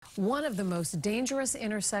One of the most dangerous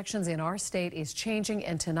intersections in our state is changing,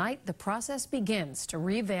 and tonight the process begins to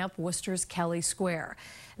revamp Worcester's Kelley Square.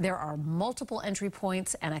 There are multiple entry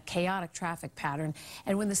points and a chaotic traffic pattern,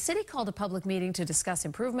 and when the city called a public meeting to discuss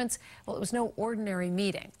improvements, well, it was no ordinary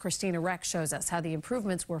meeting. Kristina Rex shows us how the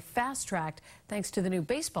improvements were fast-tracked thanks to the new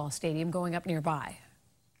baseball stadium going up nearby.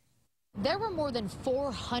 There were more than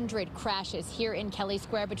 400 crashes here in Kelley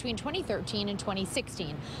Square between 2013 and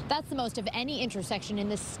 2016. That's the most of any intersection in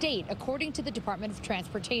the state, according to the Department of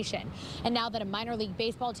Transportation. And now that a minor league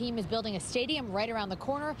baseball team is building a stadium right around the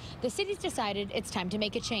corner, the city's decided it's time to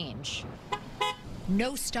make a change.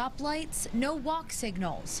 No stoplights, no walk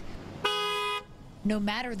signals. No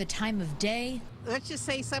matter the time of day. Let's just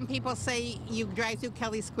say some people say you drive through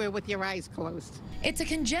Kelley Square with your eyes closed. It's a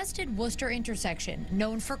congested Worcester intersection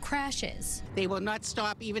known for crashes. They will not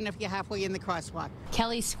stop even if you're halfway in the crosswalk.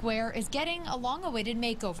 Kelley Square is getting a long-awaited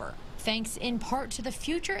makeover, thanks in part to the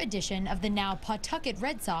future addition of the now Pawtucket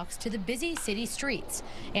Red Sox to the busy city streets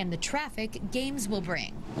and the traffic games will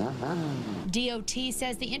bring. DOT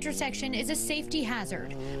says the intersection is a safety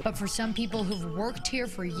hazard, but for some people who've worked here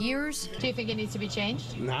for years... Do you think it needs to be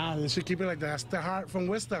changed? Nah, they should keep it like that. That's the heart from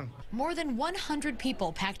Worcester. More than 100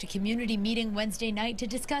 people packed a community meeting Wednesday night to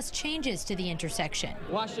discuss changes to the intersection.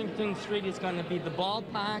 Washington Street is going to be the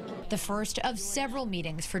ballpark. The first of several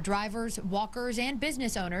meetings for drivers, walkers, and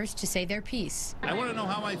business owners to say their piece. I want to know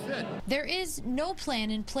how I fit. There is no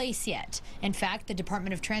plan in place yet. In fact, the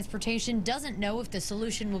Department of Transportation doesn't know if the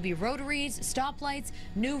solution will be rotaries, stoplights,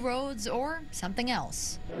 new roads, or something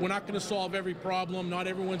else. We're not going to solve every problem. Not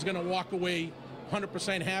everyone's going to walk away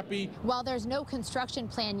 100% happy. While there's no construction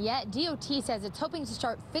plan yet, DOT says it's hoping to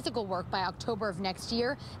start physical work by October of next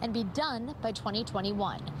year and be done by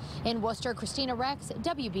 2021. In Worcester, Kristina Rex,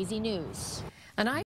 WBZ News.